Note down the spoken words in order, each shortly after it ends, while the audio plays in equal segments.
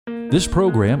This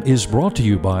program is brought to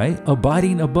you by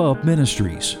Abiding Above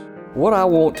Ministries. What I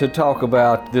want to talk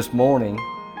about this morning,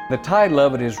 the title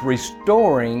of it is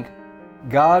Restoring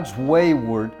God's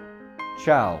Wayward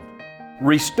Child.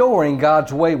 Restoring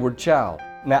God's Wayward Child.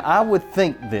 Now, I would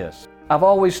think this. I've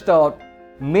always thought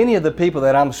many of the people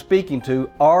that I'm speaking to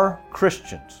are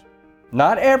Christians.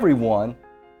 Not everyone,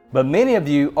 but many of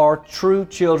you are true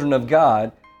children of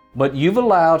God, but you've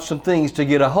allowed some things to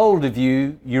get a hold of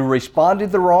you. You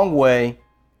responded the wrong way,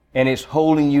 and it's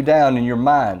holding you down in your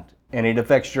mind, and it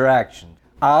affects your actions.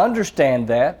 I understand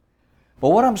that,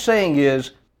 but what I'm saying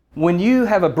is, when you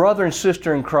have a brother and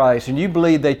sister in Christ, and you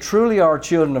believe they truly are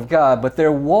children of God, but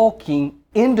they're walking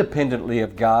independently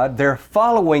of God, they're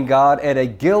following God at a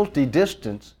guilty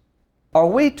distance, are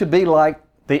we to be like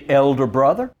the elder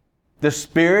brother? The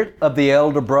spirit of the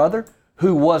elder brother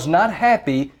who was not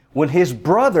happy when his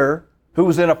brother, who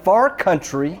was in a far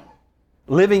country,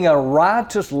 living a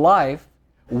riotous life,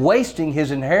 wasting his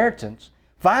inheritance,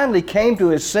 finally came to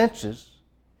his senses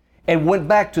and went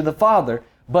back to the father,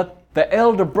 but the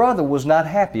elder brother was not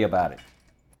happy about it.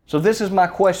 So this is my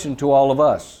question to all of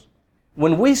us.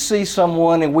 When we see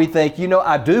someone and we think,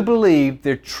 I do believe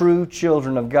they're true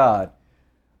children of God,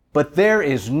 but there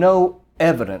is no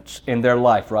evidence in their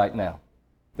life right now.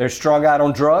 They're strung out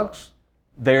on drugs.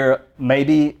 They're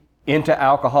maybe into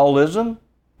alcoholism.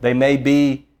 They may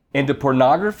be into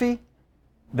pornography.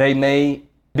 They may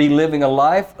be living a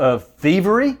life of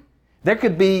thievery. There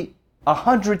could be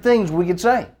 100 things we could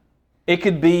say. It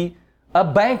could be a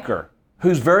banker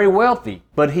who's very wealthy,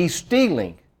 but he's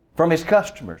stealing from his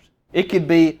customers. It could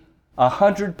be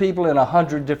 100 people in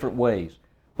 100 different ways.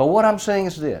 But what I'm saying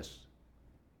is this.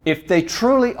 If they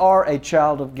truly are a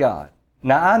child of God,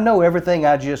 now I know everything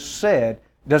I just said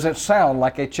doesn't sound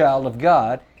like a child of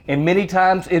God, and many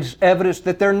times it's evidence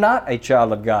that they're not a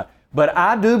child of God. But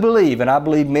I do believe, and I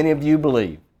believe many of you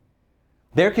believe,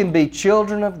 there can be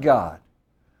children of God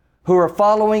who are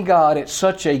following God at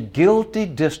such a guilty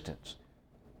distance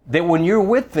that when you're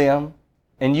with them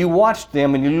and you watch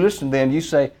them and you listen to them, you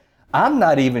say, I'm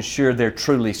not even sure they're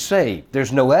truly saved.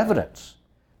 There's no evidence.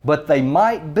 But they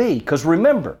might be, because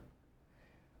remember,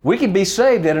 we can be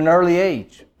saved at an early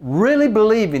age, really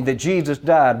believing that Jesus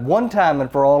died one time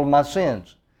and for all of my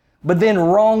sins. But then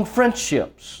wrong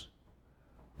friendships,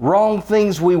 wrong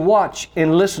things we watch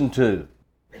and listen to,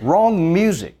 wrong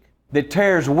music that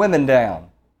tears women down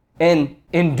and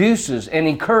induces and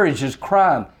encourages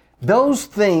crime. Those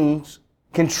things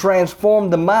can transform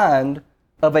the mind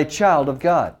of a child of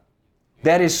God.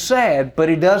 That is sad, but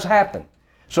it does happen.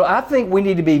 So I think we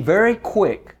need to be very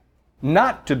quick,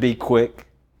 not to be quick,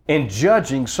 in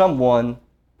judging someone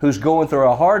who's going through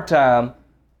a hard time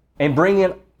and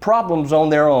bringing problems on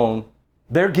their own.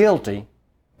 They're guilty,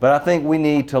 but I think we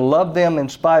need to love them in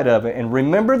spite of it. And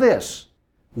remember this,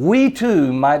 we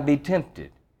too might be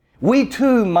tempted. We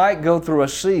too might go through a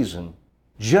season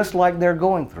just like they're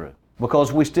going through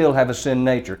because we still have a sin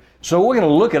nature. So we're going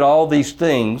to look at all these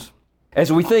things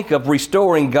as we think of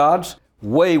restoring God's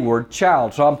wayward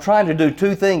child. So I'm trying to do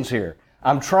two things here.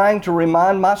 I'm trying to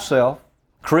remind myself,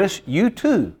 Chris, you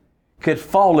too could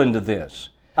fall into this.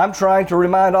 I'm trying to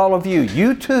remind all of you,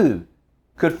 you too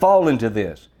could fall into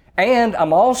this. And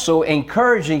I'm also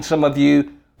encouraging some of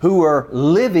you who are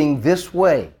living this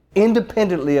way,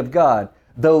 independently of God,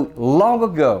 though long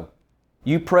ago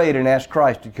you prayed and asked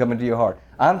Christ to come into your heart.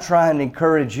 I'm trying to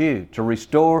encourage you to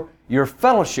restore your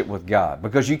fellowship with God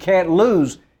because you can't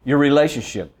lose your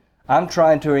relationship. I'm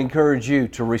trying to encourage you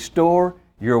to restore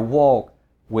your walk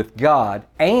with God,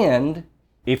 and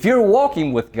if you're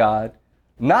walking with God,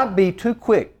 not be too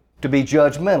quick to be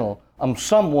judgmental on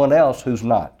someone else who's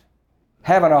not.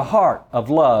 Having a heart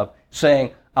of love, saying,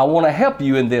 I want to help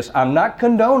you in this. I'm not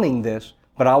condoning this,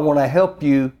 but I want to help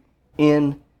you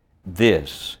in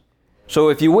this. So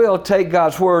if you will, take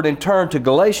God's Word and turn to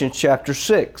Galatians chapter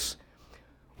 6.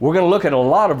 We're going to look at a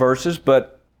lot of verses,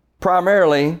 but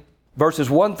primarily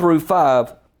verses 1 through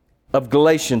 5 of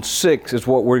Galatians 6 is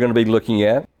what we're going to be looking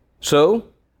at. So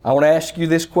I want to ask you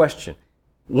this question.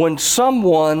 When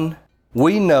someone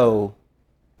we know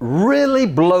really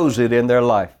blows it in their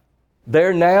life,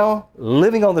 they're now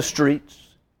living on the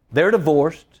streets, they're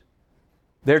divorced,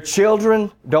 their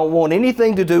children don't want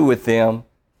anything to do with them,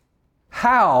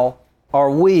 how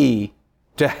are we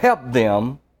to help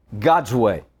them God's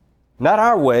way? Not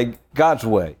our way, God's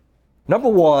way. Number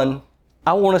one,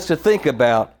 I want us to think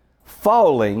about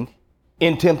falling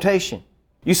in temptation.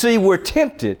 You see, we're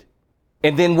tempted,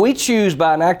 and then we choose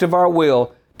by an act of our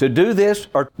will to do this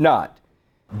or not.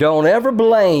 Don't ever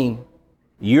blame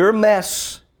your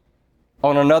mess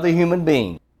on another human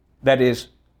being that is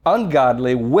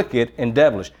ungodly, wicked, and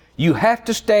devilish. You have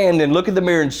to stand and look in the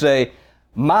mirror and say,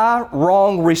 my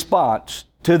wrong response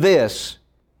to this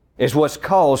is what's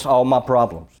caused all my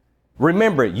problems.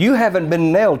 Remember, you haven't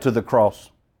been nailed to the cross.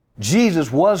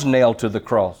 Jesus was nailed to the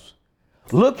cross.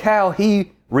 Look how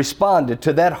he responded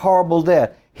to that horrible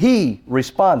death. He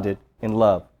responded in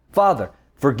love. Father,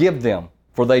 forgive them,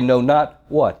 for they know not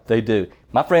what they do.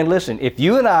 My friend, listen, if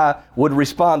you and I would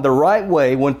respond the right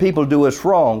way when people do us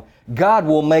wrong, God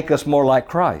will make us more like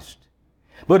Christ.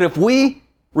 But if we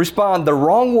respond the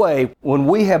wrong way when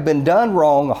we have been done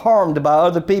wrong, harmed by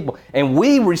other people, and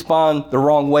we respond the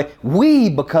wrong way, we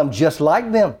become just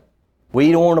like them.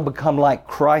 We don't want to become like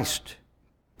Christ.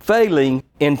 Failing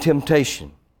in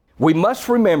temptation. We must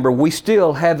remember we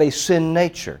still have a sin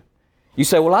nature. You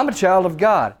say, well, I'm a child of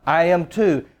God. I am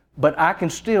too, but I can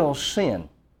still sin.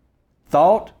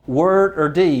 Thought, word, or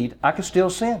deed, I can still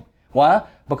sin. Why?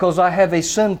 Because I have a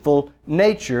sinful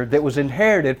nature that was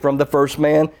inherited from the first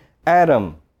man,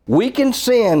 Adam. We can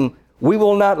sin. We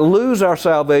will not lose our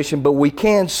salvation, but we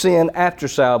can sin after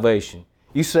salvation.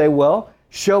 You say, well,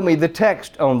 show me the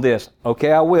text on this.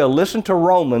 Okay, I will. Listen to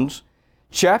Romans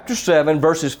chapter 7,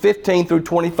 verses 15 through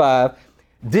 25.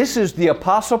 This is the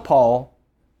Apostle Paul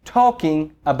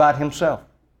talking about himself.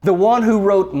 The one who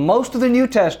wrote most of the New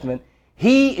Testament,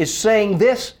 he is saying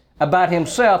this about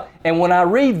himself. And when I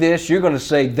read this, you're going to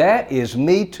say, that is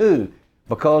me too.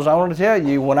 Because I want to tell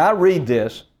you, when I read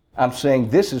this, I'm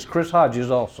saying this is Chris Hodges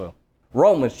also.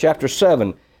 Romans chapter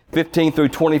 7, 15 through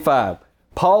 25.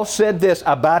 Paul said this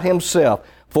about himself.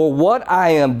 For what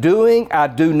I am doing, I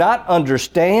do not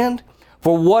understand.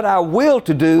 For what I will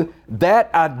to do, that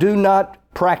I do not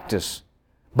practice.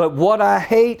 But what I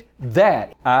hate,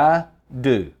 that I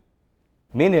do.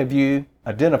 Many of you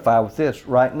identify with this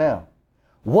right now.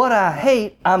 What I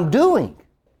hate, I'm doing.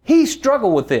 He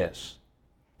struggled with this.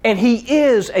 And he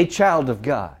is a child of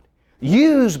God,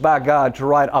 used by God to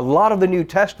write a lot of the New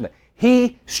Testament.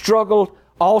 He struggled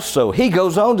also. He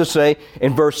goes on to say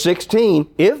in verse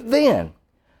 16, if then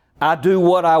I do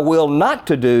what I will not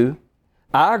to do,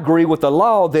 I agree with the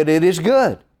law that it is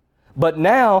good. But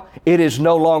now it is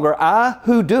no longer I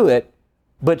who do it,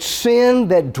 but sin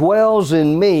that dwells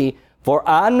in me. For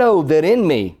I know that in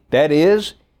me, that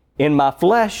is, in my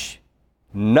flesh,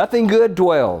 nothing good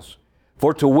dwells.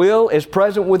 For to will is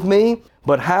present with me,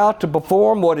 but how to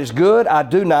perform what is good I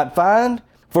do not find.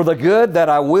 For the good that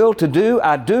I will to do,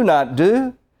 I do not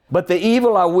do. But the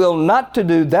evil I will not to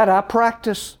do, that I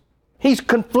practice. He's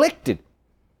conflicted.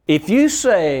 If you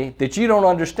say that you don't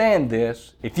understand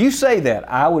this, if you say that,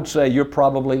 I would say you're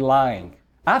probably lying.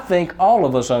 I think all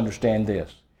of us understand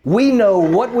this. We know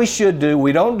what we should do,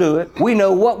 we don't do it. We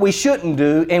know what we shouldn't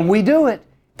do, and we do it.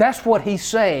 That's what he's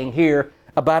saying here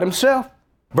about himself.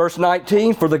 Verse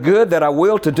 19, for the good that I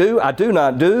will to do, I do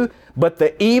not do, but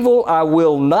the evil I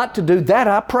will not to do, that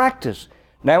I practice.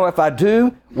 Now if I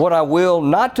do what I will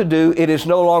not to do, it is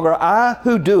no longer I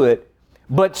who do it,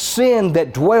 but sin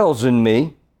that dwells in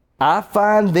me. I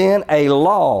find then a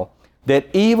law that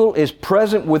evil is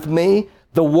present with me,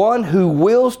 the one who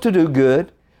wills to do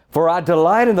good, for I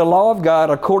delight in the law of God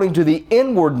according to the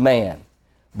inward man.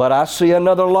 But I see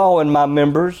another law in my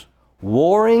members,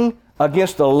 warring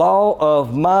against the law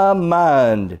of my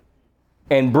mind,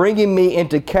 and bringing me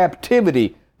into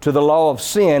captivity to the law of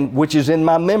sin which is in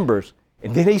my members.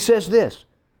 And then he says this,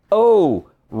 oh,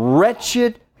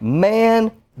 wretched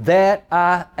man that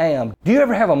I am. Do you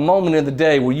ever have a moment in the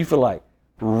day where you feel like,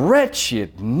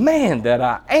 wretched man that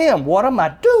I am, what am I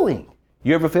doing?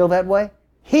 You ever feel that way?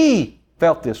 He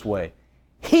felt this way.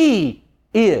 He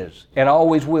is and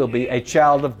always will be a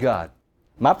child of God.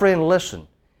 My friend, listen.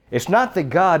 It's not that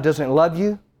God doesn't love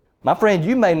you. My friend,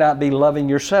 you may not be loving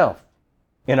yourself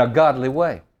in a godly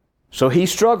way. So he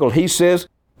struggled. He says,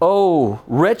 oh,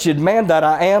 wretched man that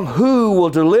I am, who will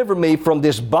deliver me from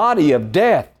this body of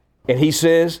death? And he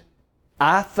says,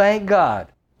 I thank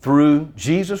God through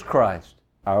Jesus Christ,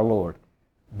 our Lord.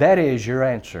 That is your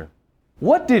answer.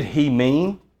 What did he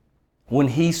mean when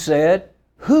he said,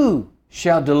 who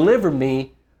shall deliver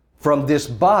me from this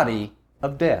body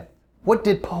of death? What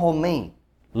did Paul mean?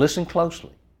 Listen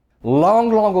closely. Long,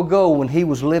 long ago when he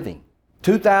was living,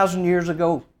 2,000 years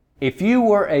ago, if you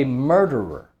were a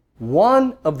murderer,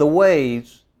 one of the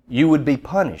ways you would be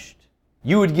punished,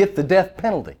 you would get the death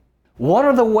penalty. One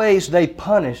of the ways they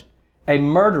punished a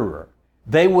murderer,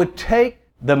 they would take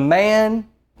the man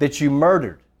that you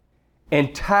murdered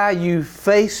and tie you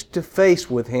face to face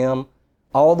with him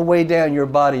all the way down your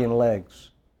body and legs,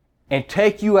 and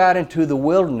take you out into the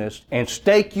wilderness and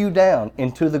stake you down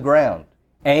into the ground.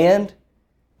 And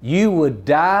you would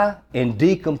die and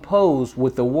decompose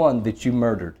with the one that you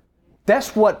murdered.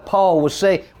 That's what Paul was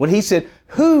saying when he said,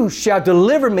 Who shall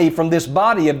deliver me from this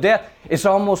body of death? It's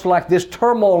almost like this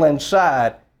turmoil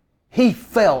inside. He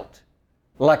felt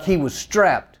like he was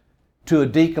strapped to a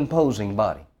decomposing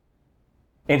body.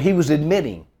 And he was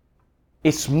admitting,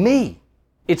 it's me.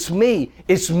 It's me.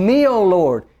 It's me, O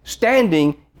Lord,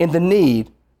 standing in the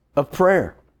need of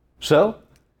prayer. So,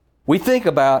 we think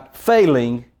about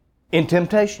failing in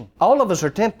temptation. All of us are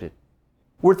tempted.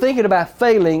 We're thinking about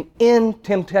failing in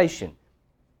temptation.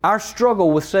 Our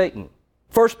struggle with Satan.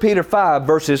 1 Peter 5,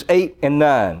 verses 8 and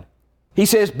 9. He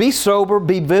says, be sober,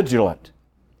 be vigilant,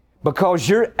 because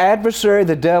your adversary,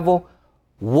 the devil,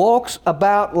 walks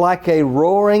about like a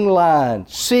roaring lion,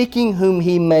 seeking whom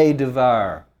he may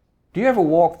devour. Do you ever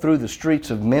walk through the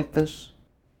streets of Memphis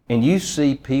and you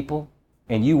see people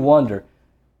and you wonder,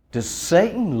 does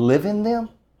Satan live in them?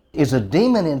 Is a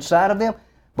demon inside of them?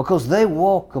 Because they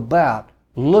walk about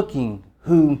looking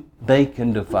whom they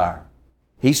can devour.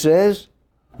 He says,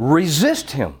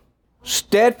 resist him,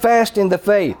 steadfast in the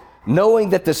faith, knowing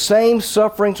that the same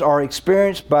sufferings are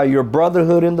experienced by your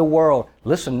brotherhood in the world.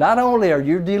 Listen, not only are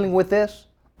you dealing with this,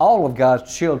 all of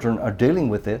God's children are dealing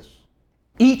with this.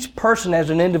 Each person as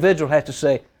an individual has to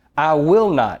say, I will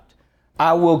not.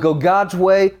 I will go God's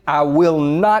way. I will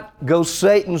not go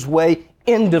Satan's way.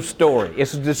 End of story.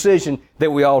 It's a decision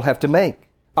that we all have to make.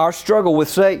 Our struggle with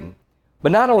Satan.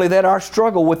 But not only that, our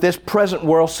struggle with this present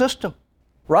world system.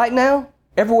 Right now,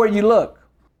 everywhere you look,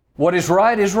 what is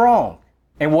right is wrong,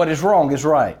 and what is wrong is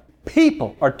right.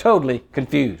 People are totally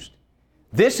confused.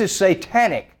 This is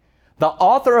satanic. The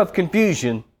author of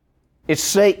confusion is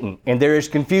Satan, and there is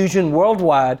confusion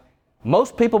worldwide.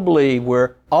 Most people believe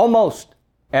we're almost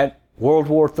at World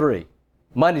War III.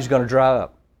 Money's going to dry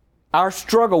up. Our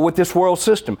struggle with this world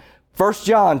system. 1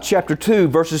 John chapter 2,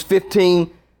 verses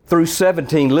 15 through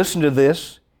 17. Listen to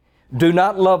this. Do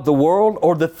not love the world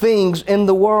or the things in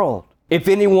the world. If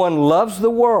anyone loves the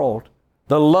world,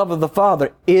 the love of the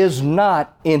Father is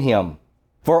not in him.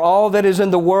 For all that is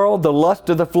in the world, the lust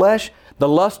of the flesh, the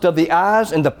lust of the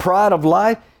eyes, and the pride of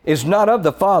life, is not of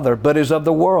the Father, but is of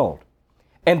the world.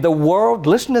 And the world,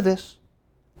 listen to this,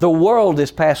 the world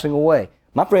is passing away.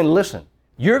 My friend, listen,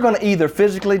 you're going to either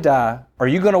physically die or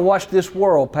you're going to watch this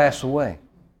world pass away.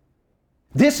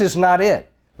 This is not it.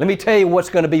 Let me tell you what's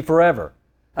going to be forever.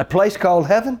 A place called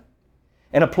heaven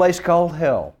and a place called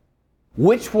hell.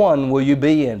 Which one will you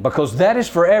be in? Because that is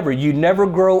forever. You never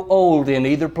grow old in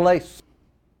either place.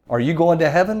 Are you going to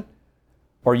heaven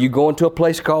or are you going to a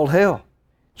place called hell?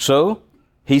 So,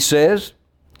 he says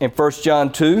in 1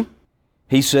 John 2,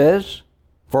 he says,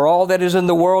 for all that is in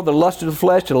the world, the lust of the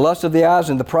flesh, the lust of the eyes,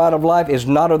 and the pride of life is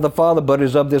not of the Father, but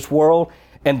is of this world.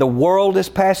 And the world is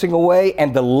passing away,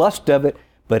 and the lust of it,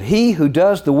 but he who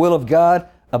does the will of God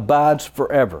abides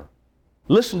forever.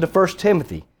 Listen to 1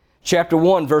 Timothy chapter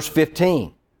 1, verse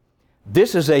 15.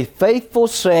 This is a faithful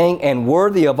saying and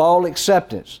worthy of all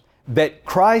acceptance, that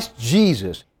Christ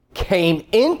Jesus came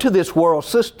into this world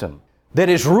system that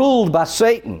is ruled by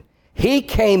Satan. He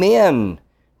came in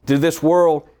to this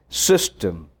world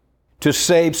system to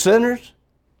save sinners.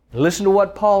 Listen to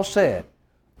what Paul said,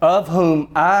 of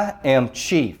whom I am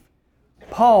chief.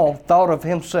 Paul thought of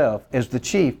himself as the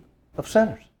chief of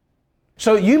sinners.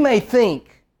 So you may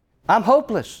think, I'm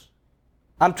hopeless.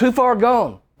 I'm too far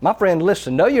gone. My friend,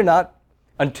 listen, no, you're not.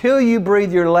 Until you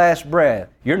breathe your last breath,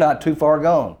 you're not too far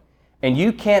gone. And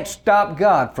you can't stop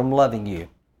God from loving you.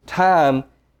 Time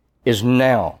is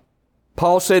now.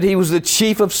 Paul said he was the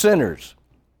chief of sinners.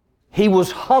 He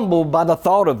was humbled by the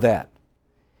thought of that.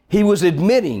 He was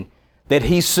admitting that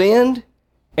he sinned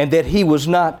and that he was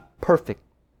not perfect.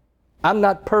 I'm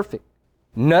not perfect.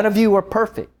 None of you are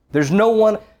perfect. There's no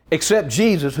one except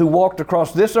Jesus who walked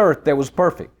across this earth that was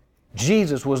perfect.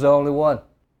 Jesus was the only one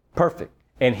perfect.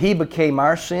 And he became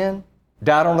our sin,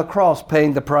 died on the cross,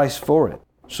 paying the price for it.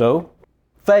 So,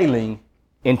 failing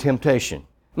in temptation.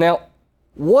 Now,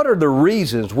 what are the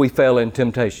reasons we fail in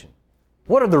temptation?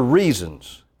 What are the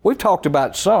reasons? We've talked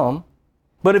about some,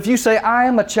 but if you say, I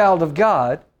am a child of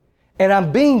God, and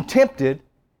I'm being tempted,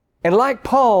 and like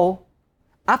Paul,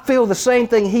 I feel the same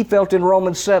thing he felt in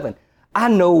Romans 7. I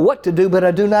know what to do, but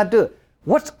I do not do it.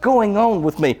 What's going on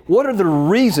with me? What are the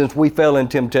reasons we fell in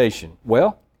temptation?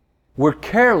 Well, we're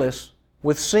careless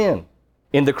with sin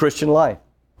in the Christian life.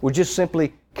 We're just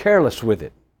simply careless with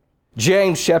it.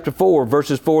 James chapter 4,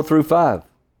 verses 4 through 5.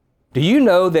 Do you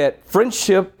know that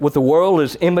friendship with the world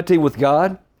is enmity with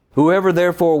God? Whoever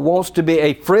therefore wants to be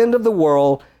a friend of the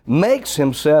world makes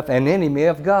himself an enemy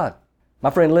of God. My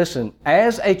friend, listen,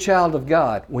 as a child of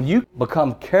God, when you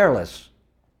become careless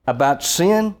about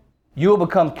sin, you will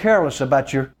become careless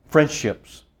about your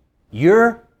friendships.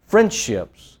 Your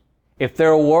friendships, if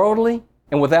they're worldly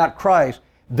and without Christ,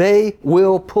 they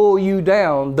will pull you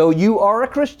down, though you are a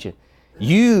Christian.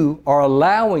 You are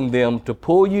allowing them to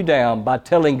pull you down by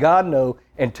telling God no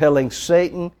and telling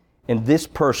Satan and this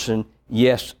person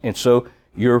yes. And so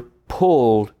you're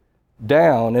pulled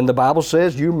down. And the Bible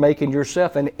says you're making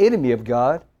yourself an enemy of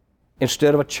God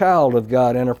instead of a child of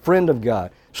God and a friend of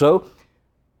God. So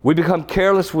we become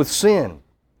careless with sin.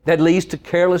 That leads to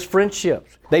careless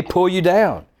friendships. They pull you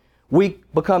down. We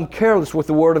become careless with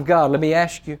the Word of God. Let me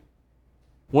ask you,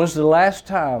 when's the last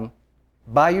time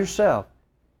by yourself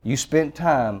you spent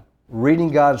time reading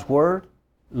God's Word,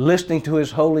 listening to His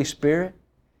Holy Spirit,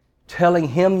 telling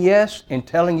Him yes and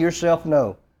telling yourself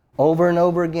no over and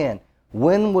over again?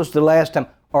 When was the last time?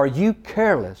 Are you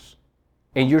careless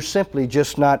and you're simply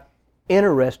just not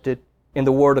interested in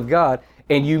the Word of God?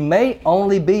 And you may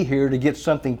only be here to get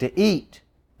something to eat,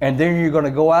 and then you're going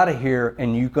to go out of here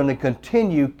and you're going to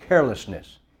continue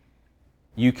carelessness.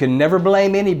 You can never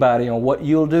blame anybody on what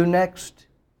you'll do next.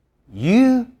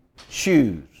 You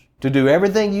choose to do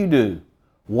everything you do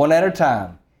one at a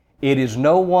time. It is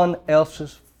no one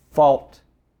else's fault.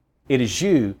 It is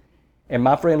you. And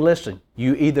my friend, listen,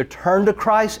 you either turn to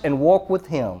Christ and walk with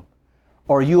Him,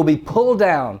 or you'll be pulled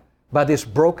down by this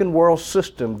broken world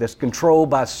system that's controlled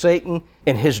by Satan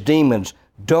and his demons.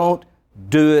 Don't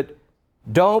do it.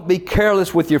 Don't be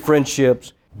careless with your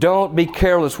friendships. Don't be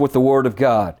careless with the Word of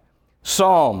God.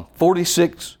 Psalm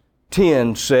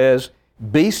 46:10 says,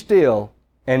 "Be still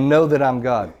and know that I'm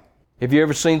God." Have you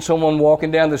ever seen someone walking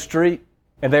down the street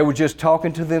and they were just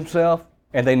talking to themselves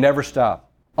and they never stop?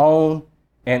 On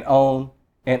and on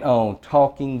and on,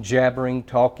 talking, jabbering.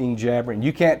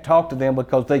 You can't talk to them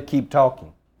because they keep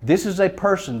talking. This is a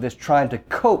person that's trying to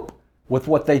cope with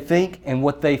what they think and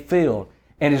what they feel.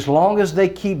 And as long as they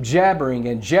keep jabbering,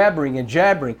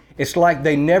 it's like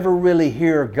they never really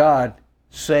hear God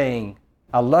saying,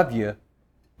 "I love you,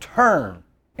 turn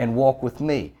and walk with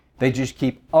me." They just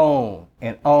keep on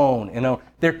and on and on.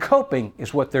 They're coping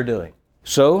is what they're doing.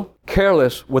 So,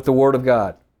 careless with the Word of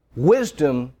God.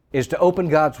 Wisdom is to open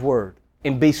God's Word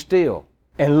and be still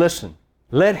and listen.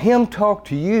 Let Him talk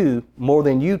to you more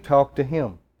than you talk to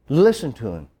Him. Listen to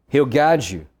Him. He'll guide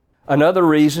you. Another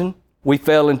reason we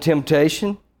fail in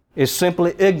temptation is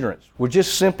simply ignorance. We're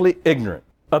just simply ignorant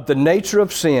of the nature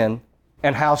of sin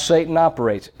and how Satan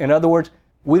operates. In other words,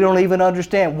 we don't even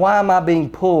understand, why am I being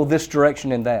pulled this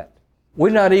direction and that? We're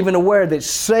not even aware that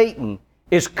Satan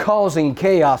is causing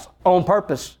chaos on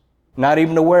purpose. Not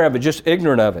even aware of it, just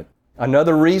ignorant of it.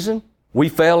 Another reason we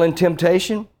fail in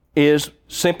temptation is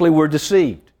simply we're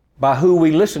deceived by who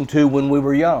we listened to when we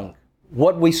were young.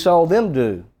 What we saw them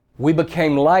do, we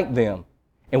became like them,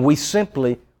 and we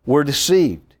simply were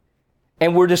deceived.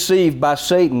 And we're deceived by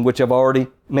Satan, which I've already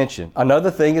mentioned.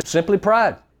 Another thing is simply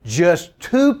pride. Just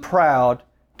too proud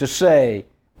to say,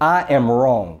 "I am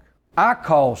wrong. I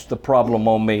caused the problem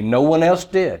on me. No one else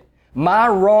did. My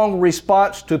wrong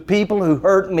response to people who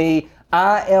hurt me,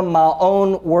 I am my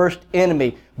own worst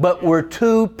enemy." But we're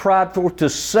too prideful to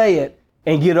say it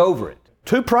and get over it.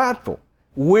 Too prideful.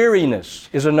 Weariness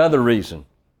is another reason.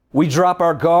 We drop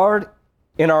our guard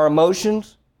in our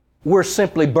emotions. We're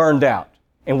simply burned out.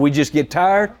 And we just get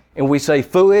tired and we say,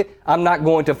 "Phoo it, I'm not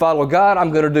going to follow God.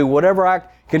 I'm going to do whatever I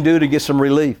can do to get some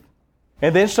relief."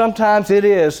 And then sometimes it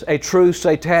is a true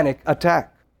satanic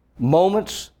attack.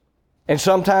 Moments and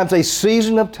sometimes a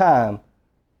season of time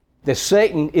that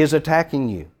Satan is attacking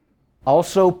you.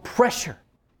 Also pressure,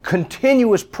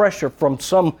 continuous pressure from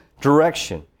some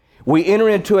direction. We enter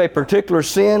into a particular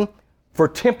sin for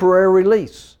temporary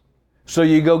release. So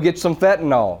you go get some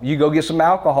fentanyl, you go get some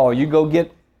alcohol, you go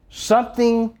get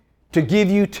something to give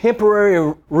you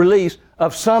temporary release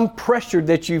of some pressure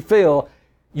that you feel.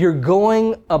 You're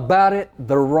going about it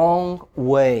the wrong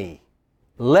way.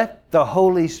 Let the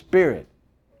Holy Spirit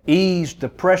ease the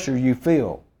pressure you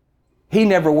feel. He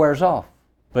never wears off.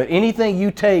 But anything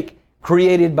you take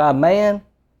created by man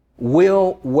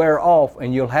will wear off,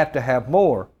 and you'll have to have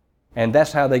more. And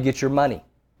that's how they get your money.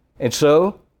 And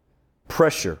so,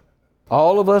 pressure.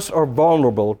 All of us are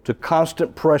vulnerable to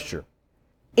constant pressure.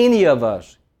 Any of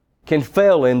us can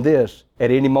fail in this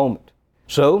at any moment.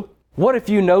 So, what if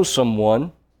you know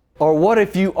someone, or what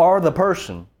if you are the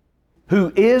person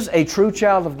who is a true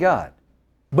child of God,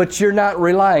 but you're not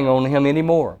relying on Him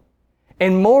anymore?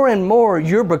 And more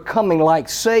you're becoming like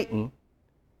Satan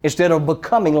instead of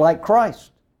becoming like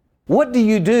Christ. What do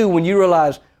you do when you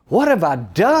realize, what have I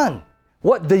done?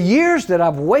 What the years that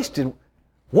I've wasted,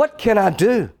 what can I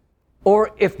do?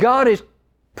 Or if God is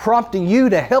prompting you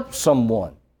to help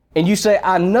someone and you say,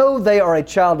 "I know they are a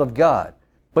child of God,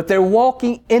 but they're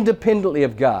walking independently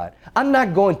of God. I'm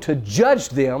not going to judge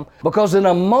them because in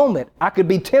a moment I could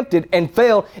be tempted and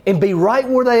fail and be right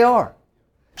where they are.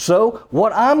 So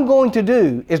what I'm going to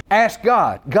do is ask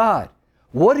God, God,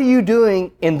 what are you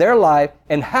doing in their life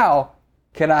and how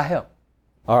can I help?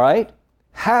 All right?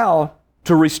 How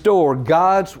to restore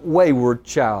God's wayward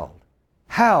child.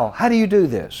 How? How do you do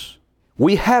this?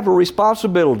 We have a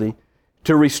responsibility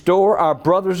to restore our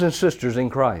brothers and sisters in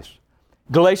Christ.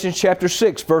 Galatians chapter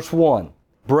 6, verse 1.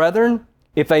 Brethren,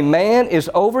 if a man is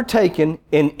overtaken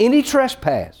in any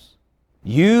trespass,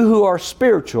 you who are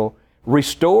spiritual,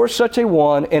 restore such a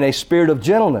one in a spirit of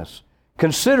gentleness,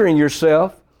 considering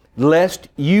yourself, lest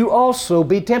you also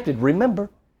be tempted. Remember,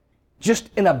 just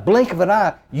in a blink of an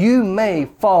eye, you may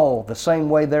fall the same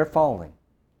way they're falling.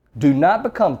 Do not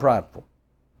become prideful.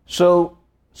 So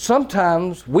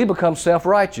sometimes we become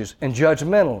self-righteous and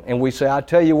judgmental, and we say, I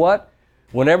tell you what,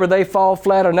 whenever they fall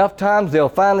flat enough times, they'll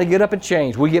finally get up and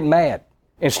change. We get mad.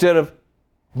 Instead of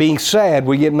being sad,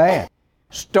 we get mad.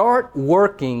 Start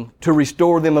working to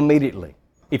restore them immediately.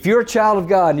 If you're a child of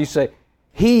God and you say,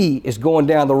 he is going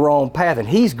down the wrong path and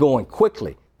he's going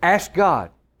quickly, ask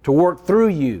God to work through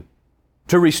you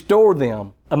to restore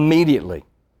them immediately.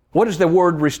 What does the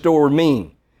word restore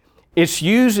mean? It's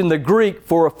used in the Greek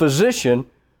for a physician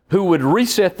who would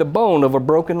reset the bone of a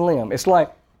broken limb. It's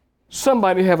like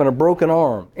somebody having a broken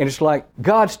arm, and it's like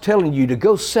God's telling you to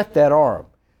go set that arm.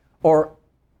 Or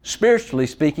spiritually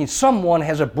speaking, someone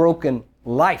has a broken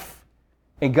life,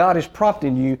 and God is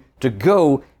prompting you to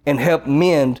go and help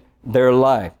mend their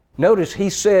life. Notice he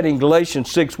said in Galatians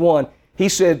 6:1, he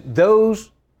said,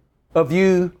 those of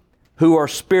you who are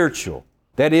spiritual,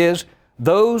 that is,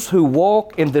 those who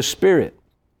walk in the Spirit.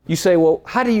 You say, well,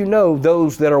 how do you know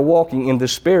those that are walking in the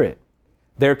Spirit?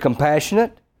 They're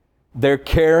compassionate, they're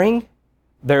caring,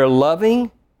 they're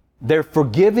loving, they're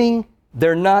forgiving,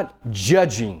 they're not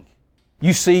judging.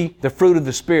 You see the fruit of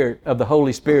the Spirit, of the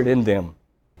Holy Spirit in them.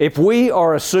 If we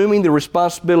are assuming the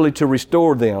responsibility to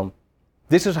restore them,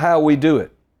 this is how we do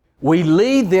it. We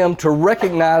lead them to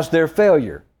recognize their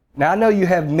failure. Now, I know you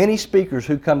have many speakers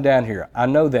who come down here. I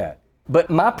know that. But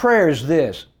my prayer is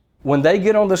this. When they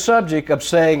get on the subject of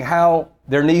saying how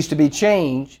there needs to be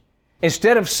change,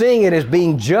 instead of seeing it as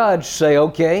being judged, say,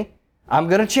 okay, I'm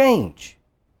going to change.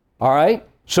 All right?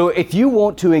 So if you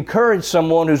want to encourage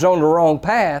someone who's on the wrong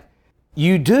path,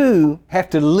 you do have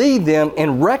to lead them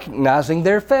in recognizing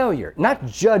their failure. Not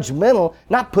judgmental,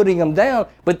 not putting them down,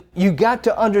 but you got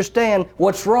to understand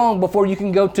what's wrong before you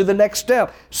can go to the next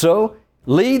step. So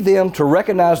lead them to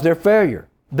recognize their failure,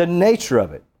 the nature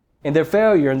of it. And their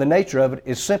failure and the nature of it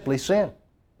is simply sin,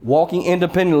 walking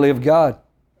independently of God.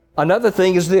 Another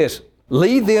thing is this,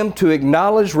 lead them to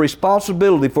acknowledge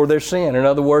responsibility for their sin. In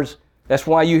other words, that's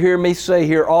why you hear me say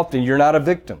here often, you're not a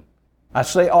victim. I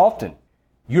say often,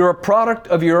 you're a product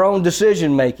of your own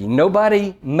decision making.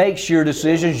 Nobody makes your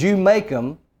decisions, you make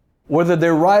them. Whether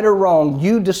they're right or wrong,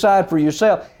 you decide for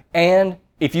yourself. And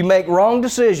if you make wrong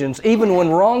decisions, even when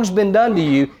wrong's been done to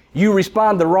you, you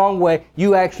respond the wrong way,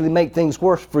 you actually make things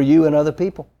worse for you and other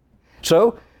people.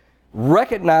 So,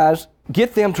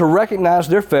 get them to recognize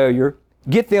their failure,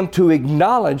 get them to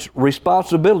acknowledge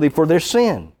responsibility for their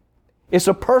sin. It's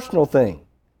a personal thing.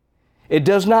 It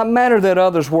does not matter that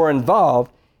others were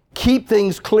involved. Keep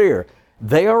things clear.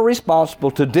 They are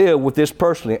responsible to deal with this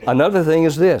personally. Another thing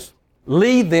is this,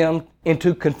 lead them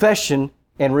into confession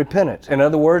and repentance. In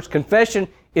other words, confession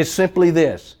is simply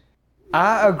this,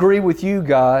 I agree with you,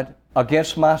 God,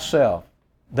 against myself,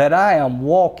 that I am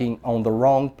walking on the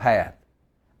wrong path.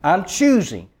 I'm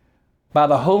choosing by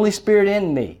the Holy Spirit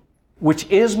in me, which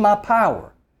is my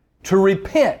power, to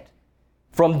repent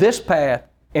from this path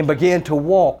and begin to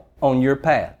walk on your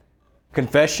path.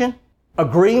 Confession,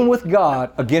 agreeing with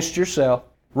God against yourself.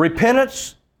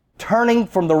 Repentance, turning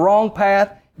from the wrong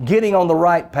path, getting on the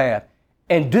right path.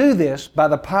 And do this by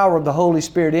the power of the Holy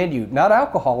Spirit in you, not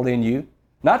alcohol in you,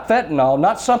 not fentanyl,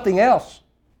 not something else.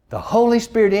 The Holy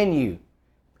Spirit in you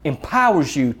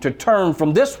empowers you to turn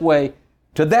from this way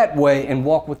to that way and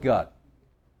walk with God.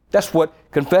 That's what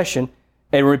confession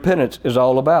and repentance is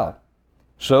all about.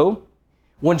 So,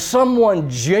 when someone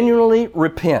genuinely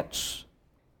repents,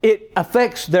 it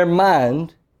affects their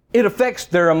mind, it affects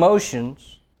their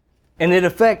emotions, and it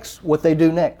affects what they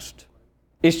do next.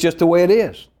 It's just the way it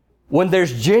is. When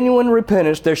there's genuine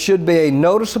repentance, there should be a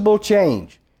noticeable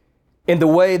change in the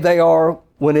way they are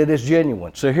when it is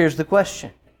genuine. So here's the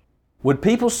question. Would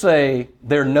people say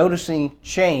they're noticing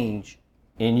change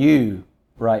in you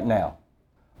right now?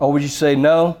 Or would you say,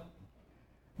 no,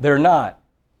 they're not?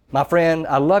 My friend,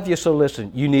 I love you, so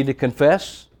listen. You need to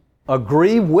confess,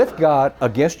 agree with God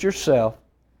against yourself,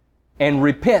 and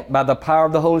repent by the power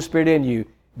of the Holy Spirit in you.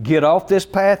 Get off this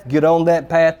path, get on that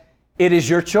path. It is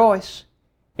your choice,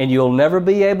 and you'll never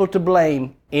be able to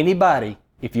blame anybody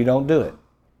if you don't do it.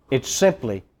 It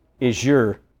simply is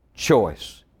your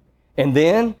choice. And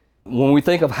then, when we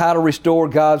think of how to restore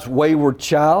God's wayward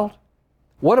child,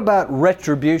 what about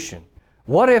retribution?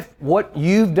 What if what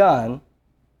you've done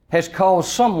has caused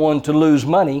someone to lose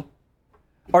money,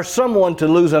 or someone to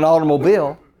lose an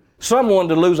automobile, someone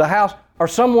to lose a house, or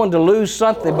someone to lose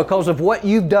something because of what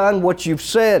you've done, what you've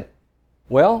said?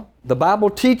 Well, the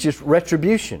Bible teaches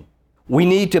retribution. We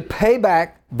need to pay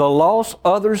back the loss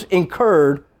others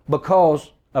incurred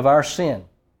because of our sin.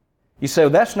 You say,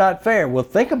 well, that's not fair. Well,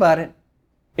 think about it.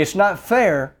 It's not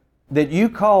fair that you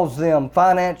cause them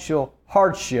financial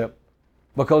hardship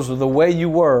because of the way you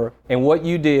were and what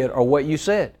you did or what you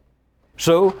said.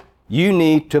 So you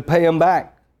need to pay them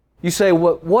back. You say,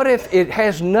 well, what if it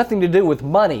has nothing to do with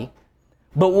money,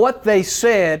 but what they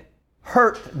said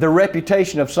hurt the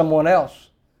reputation of someone else?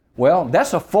 Well,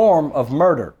 that's a form of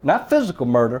murder. Not physical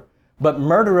murder, but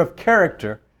murder of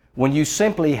character, when you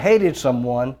simply hated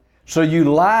someone, so you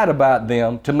lied about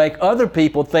them to make other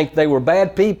people think they were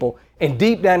bad people, and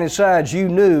deep down inside you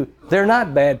knew they're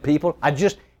not bad people, I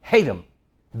just hate them.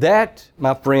 That,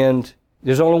 my friend,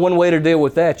 there's only one way to deal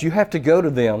with that. You have to go to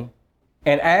them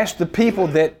and ask the people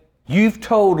that you've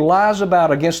told lies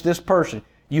about against this person.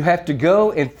 You have to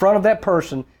go in front of that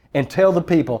person and tell the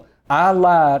people, I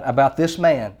lied about this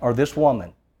man or this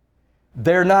woman.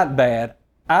 They're not bad.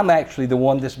 I'm actually the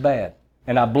one that's bad.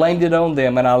 And I blamed it on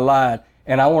them and I lied,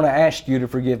 and I want to ask you to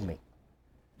forgive me.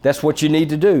 That's what you need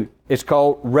to do. It's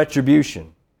called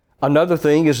retribution. Another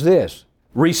thing is this: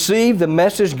 receive the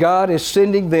message God is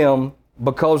sending them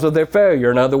because of their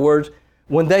failure. In other words,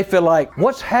 when they feel like,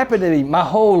 what's happened to me? My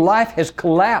whole life has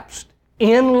collapsed.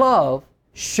 In love,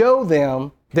 show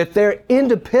them that their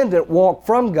independent walk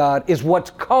from God is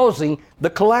what's causing the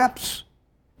collapse.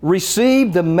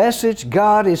 Receive the message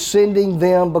God is sending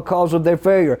them because of their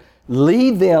failure.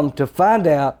 Lead them to find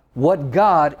out what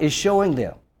God is showing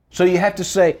them. So you have to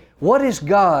say, what is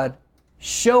God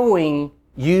showing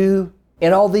you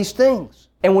in all these things?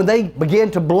 And when they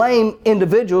begin to blame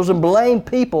individuals and blame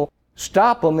people,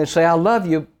 stop them and say, I love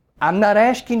you. I'm not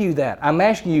asking you that. I'm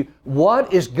asking you,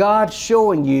 what is God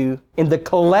showing you in the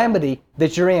calamity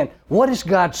that you're in? What is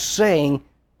God saying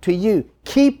to you?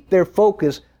 Keep their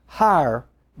focus higher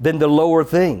than the lower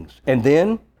things. And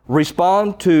then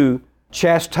respond to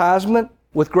chastisement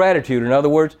with gratitude. In other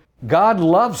words, God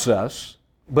loves us,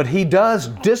 but He does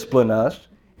discipline us,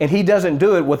 and He doesn't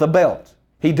do it with a belt.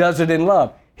 He does it in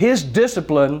love. His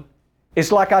discipline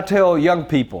is like I tell young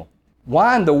people,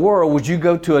 why in the world would you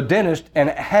go to a dentist and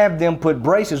have them put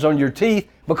braces on your teeth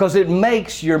because it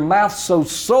makes your mouth so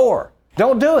sore?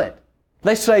 Don't do it.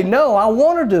 They say, no, I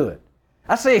want to do it.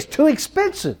 I say, it's too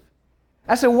expensive.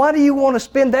 I said, why do you want to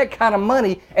spend that kind of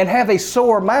money and have a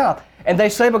sore mouth? And they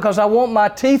say, because I want my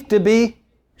teeth to be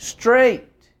straight.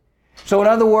 So in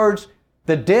other words,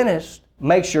 the dentist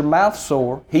makes your mouth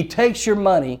sore. He takes your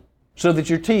money so that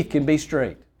your teeth can be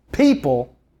straight.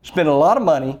 People spend a lot of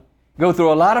money, go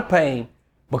through a lot of pain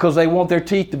because they want their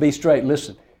teeth to be straight.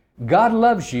 Listen, God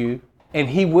loves you and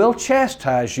He will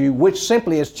chastise you, which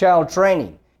simply is child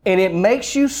training. And it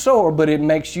makes you sore, but it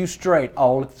makes you straight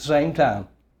all at the same time.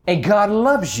 And God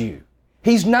loves you.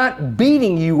 He's not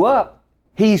beating you up.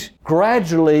 He's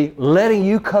gradually letting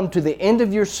you come to the end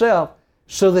of yourself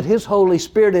so that His Holy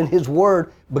Spirit and His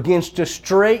Word begins to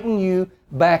straighten you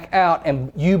back out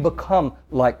and you become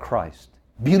like Christ.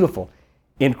 Beautiful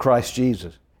in Christ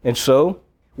Jesus. And so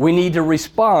we need to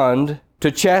respond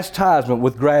to chastisement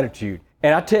with gratitude.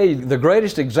 And I tell you, the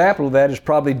greatest example of that is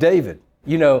probably David.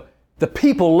 You know, the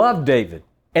people loved David.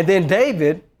 And then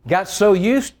David got so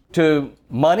used to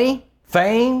money,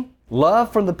 fame,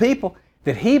 love from the people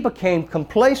that he became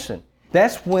complacent.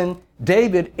 That's when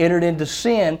David entered into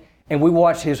sin, and we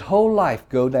watched his whole life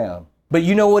go down. But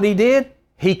you know what he did?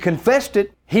 He confessed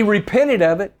it, he repented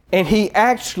of it, and he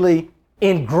actually,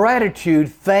 in gratitude,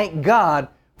 thanked God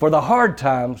for the hard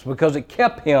times because it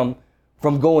kept him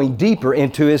from going deeper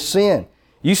into his sin.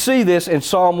 You see this in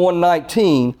Psalm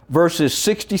 119, verses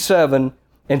 67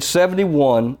 and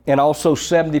 71, and also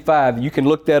 75. You can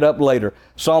look that up later.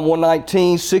 Psalm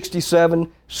 119,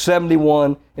 67,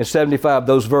 71, and 75,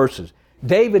 those verses.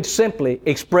 David simply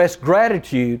expressed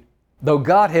gratitude, though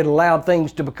God had allowed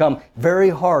things to become very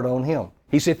hard on him.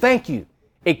 He said, thank you.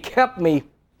 It kept me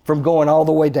from going all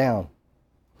the way down.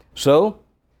 So,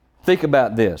 think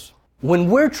about this. When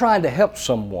we're trying to help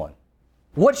someone,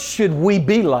 what should we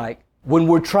be like when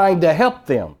we're trying to help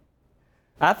them?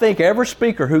 I think every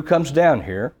speaker who comes down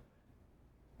here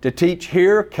to teach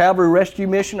here, Calvary Rescue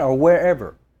Mission, or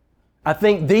wherever. I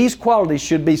think these qualities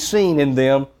should be seen in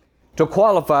them to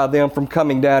qualify them from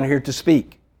coming down here to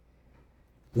speak.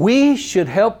 We should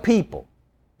help people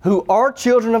who are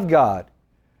children of God,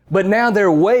 but now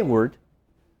they're wayward.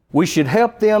 We should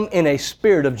help them in a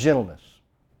spirit of gentleness.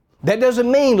 That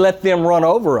doesn't mean let them run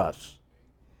over us,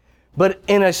 but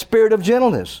in a spirit of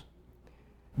gentleness.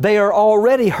 They are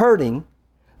already hurting.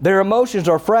 Their emotions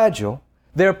are fragile.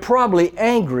 They're probably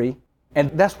angry,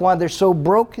 and that's why they're so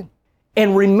broken.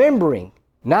 And remembering,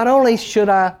 not only should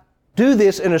I do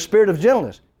this in a spirit of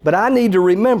gentleness, but I need to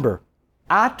remember,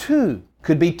 I too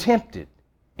could be tempted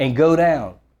and go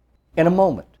down in a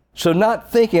moment. So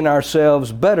not thinking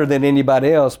ourselves better than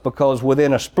anybody else, because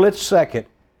within a split second,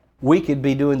 we could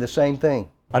be doing the same thing.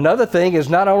 Another thing is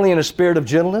not only in a spirit of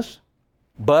gentleness,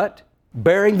 but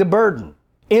bearing the burden,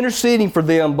 interceding for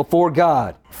them before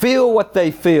God. Feel what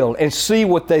they feel and see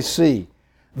what they see.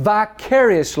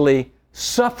 Vicariously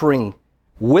suffering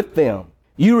with them.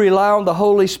 You rely on the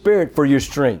Holy Spirit for your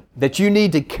strength, that you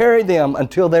need to carry them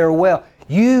until they're well.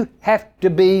 You have to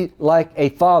be like a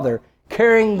father,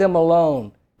 carrying them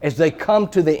along as they come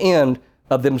to the end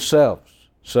of themselves.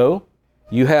 So,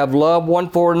 you have love one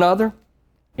for another,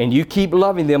 and you keep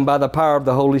loving them by the power of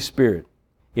the Holy Spirit.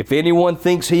 If anyone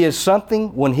thinks he is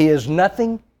something when he is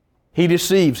nothing, he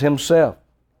deceives himself.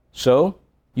 So,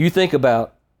 you think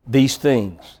about these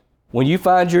things. When you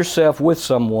find yourself with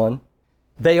someone,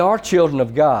 they are children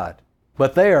of God,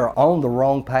 but they are on the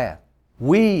wrong path.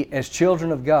 We, as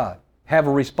children of God, have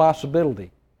a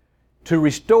responsibility to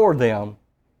restore them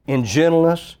in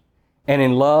gentleness and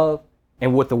in love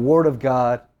and with the Word of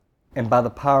God and by the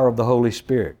power of the Holy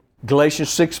Spirit. Galatians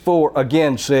 6:4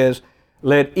 again says,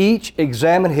 let each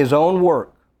examine his own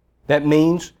work. That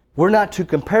means we're not to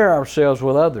compare ourselves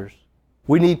with others.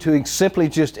 We need to simply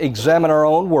just examine our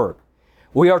own work.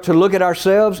 We are to look at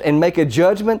ourselves and make a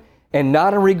judgment and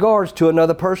not in regards to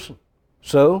another person.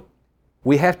 So,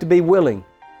 we have to be willing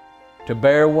to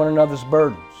bear one another's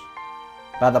burdens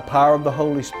by the power of the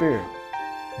Holy Spirit,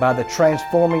 by the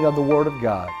transforming of the Word of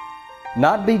God.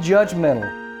 Not be judgmental,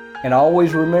 and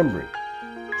always remembering,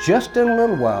 just in a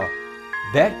little while,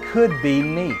 that could be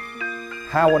me.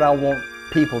 How would I want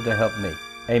people to help me?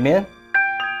 Amen?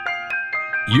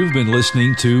 You've been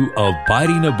listening to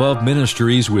Abiding Above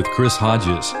Ministries with Chris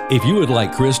Hodges. If you would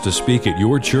like Chris to speak at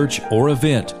your church or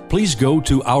event, please go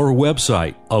to our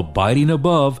website,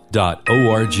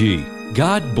 abidingabove.org.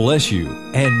 God bless you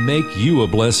and make you a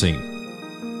blessing.